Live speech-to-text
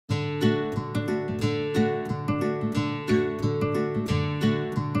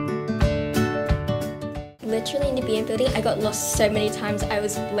literally in the BM building, I got lost so many times. I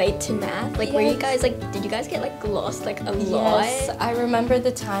was late to math. Like, were you guys like, did you guys get like lost like a lot? Yes, I remember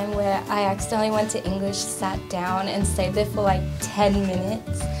the time where I accidentally went to English, sat down and stayed there for like 10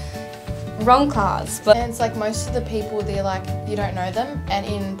 minutes. Wrong class. But and it's like most of the people, they're like, you don't know them, and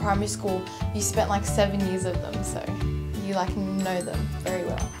in primary school you spent like 7 years of them, so you like know them very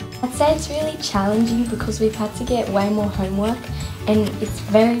well. I'd say it's really challenging because we've had to get way more homework, and it's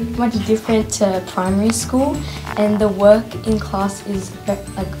very much different to primary school, and the work in class is like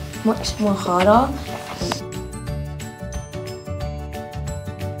much more harder.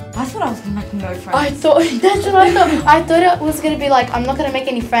 I thought I was gonna make no friends. That's what I thought. I thought it was gonna be like, I'm not gonna make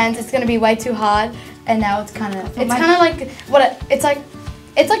any friends. It's gonna be way too hard. And now it's kind of like what it's like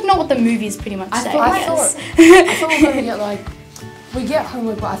not what the movies pretty much say. I thought we were gonna get like, we get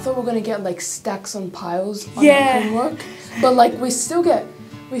homework, but I thought we were gonna get like stacks on piles on the homework. But like we still get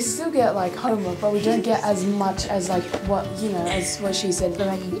like homework, but we don't get as much as like what as what she said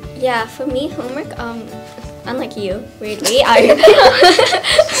already. Yeah, for me, homework. Unlike you, weirdly,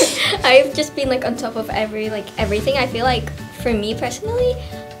 I've just been like on top of everything. I feel like for me personally,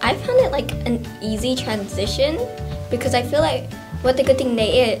 I found it like an easy transition because I feel like what the good thing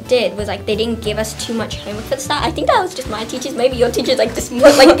they did was like they didn't give us too much homework for the start. I think that was just my teachers. Maybe your teachers like just gave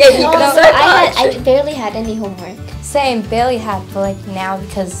you so much. I barely had any homework. Same, barely had, but like now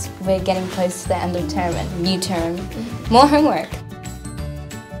because we're getting close to the end of term and new term, more homework.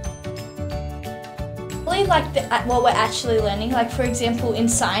 Like what we're actually learning, like for example in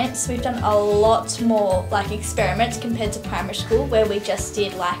science we've done a lot more like experiments compared to primary school where we just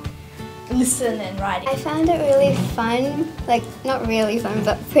did like listen and writing. I found it really fun, like not really fun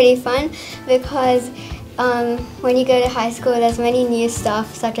but pretty fun, because when you go to high school there's many new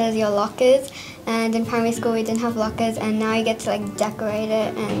stuff such as your lockers, and in primary school we didn't have lockers, and now you get to like decorate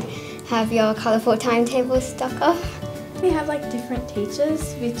it and have your colourful timetables stuck up. We have like different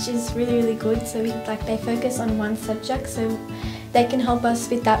teachers, which is really good. So they focus on one subject, so they can help us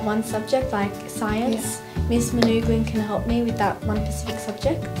with that one subject, like science. Miss Manuglin can help me with that one specific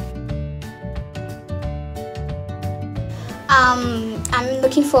subject. I'm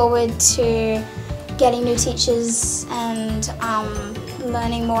looking forward to getting new teachers and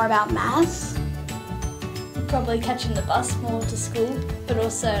learning more about math. Probably catching the bus more to school, but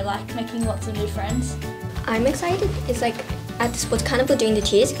also like making lots of new friends. I'm excited. It's like at the sports carnival doing the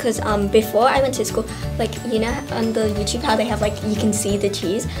cheers because before I went to school, like on the YouTube how they have like you can see the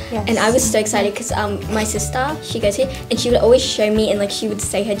cheers, and I was so excited because my sister, she goes here and she would always show me and like she would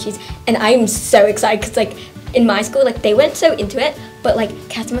say her cheers, and I'm so excited because like in my school like they weren't so into it, but like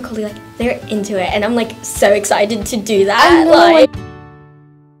Catherine McAuley, like they're into it, and I'm like so excited to do that.